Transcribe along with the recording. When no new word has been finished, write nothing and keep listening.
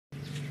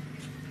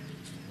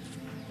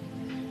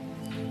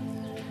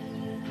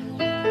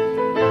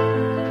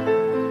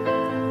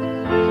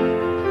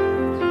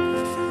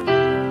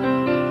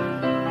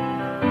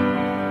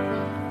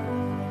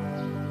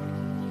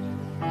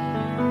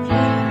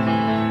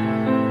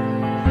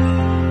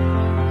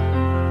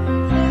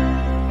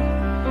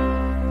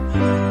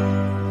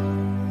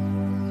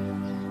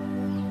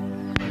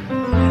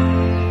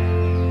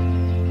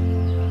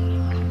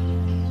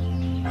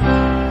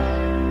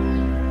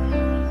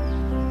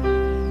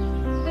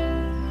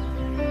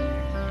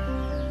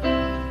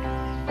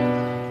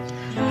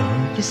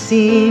you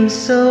seem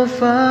so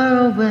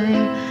far away,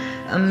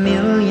 a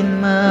million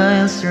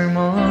miles or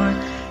more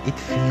it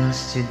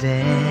feels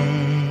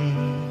today.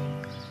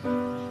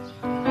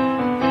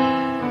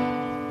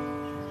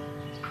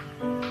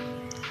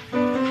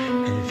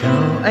 And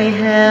though I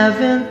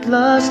haven't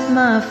lost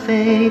my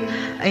faith,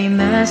 I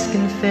must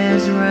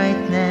confess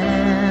right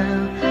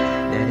now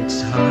that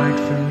it's hard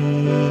for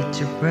me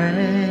to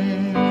pray.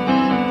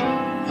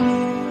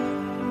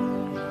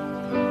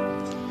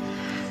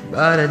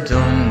 But I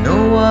don't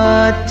know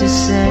what to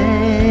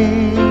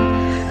say,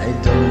 I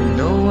don't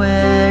know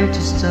where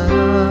to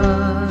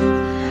start.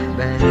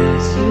 But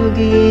as you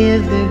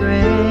give the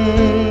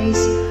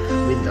grace,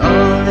 with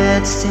all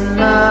that's in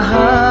my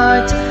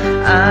heart,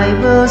 I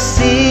will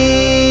sing,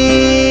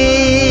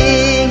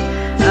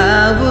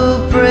 I will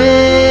praise.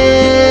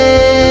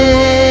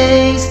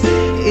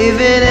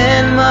 Even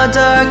in my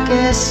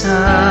darkest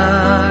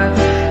hour,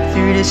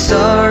 through the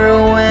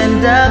sorrow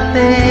and the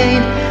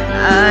pain,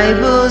 I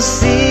will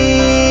sing,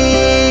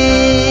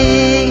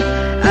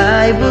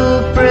 I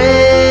will praise.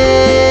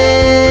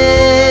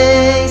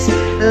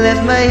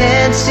 Lift my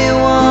hands to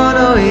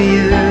honor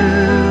you,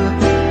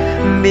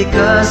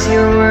 because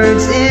your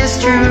words is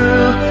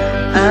true.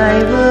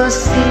 I will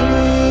sing.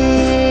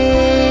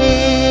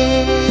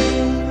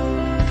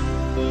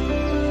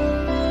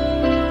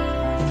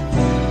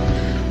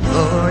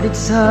 Lord,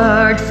 it's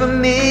hard for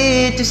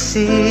me to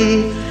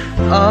see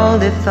all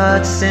the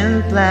thoughts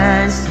and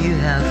plans you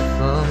have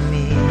for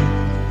me.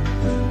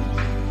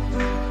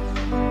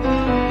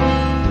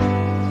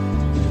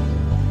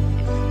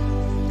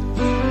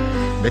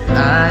 But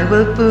I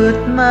will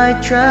put my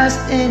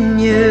trust in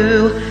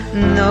you,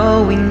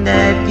 knowing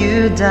that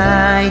you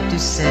died to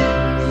set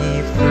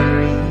me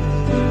free.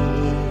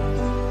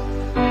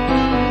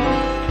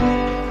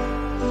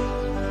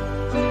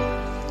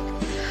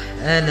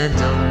 And I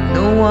don't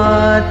know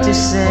what to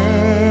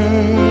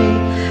say,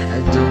 I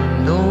don't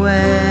know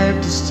where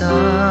to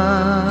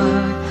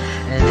start.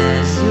 And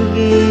as you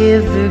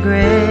give the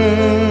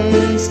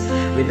grace,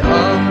 with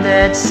all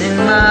that's in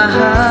my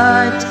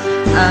heart,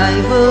 I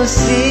will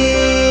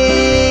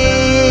sing,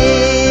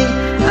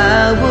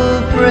 I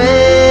will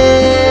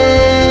praise.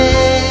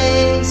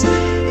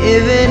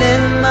 Even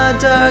in my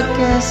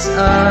darkest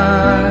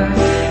hour,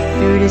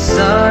 through the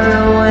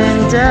sorrow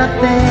and the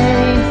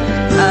pain,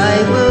 I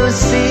will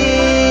sing,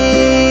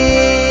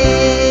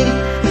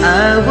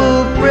 I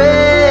will praise.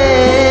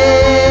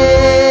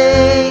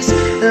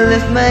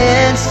 Lift my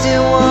hands to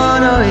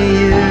honor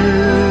you,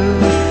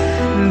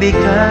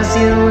 because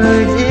your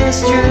word is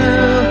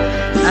true.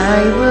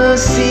 I will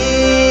sing,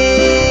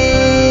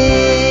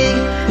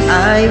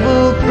 I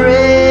will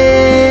praise.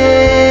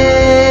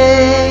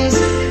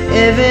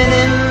 Even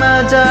in my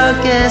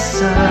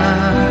darkest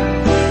hour,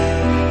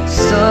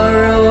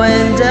 sorrow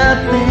and the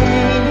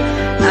pain,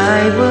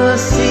 I will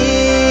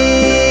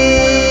sing,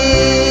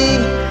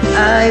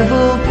 I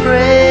will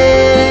praise.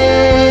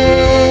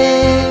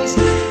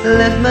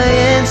 Lift my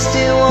hands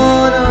to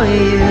honor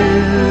you,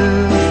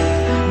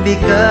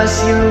 because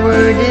your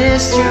word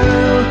is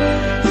true.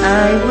 I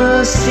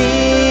will sing,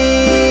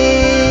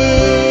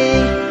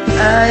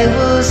 I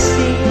will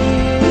sing.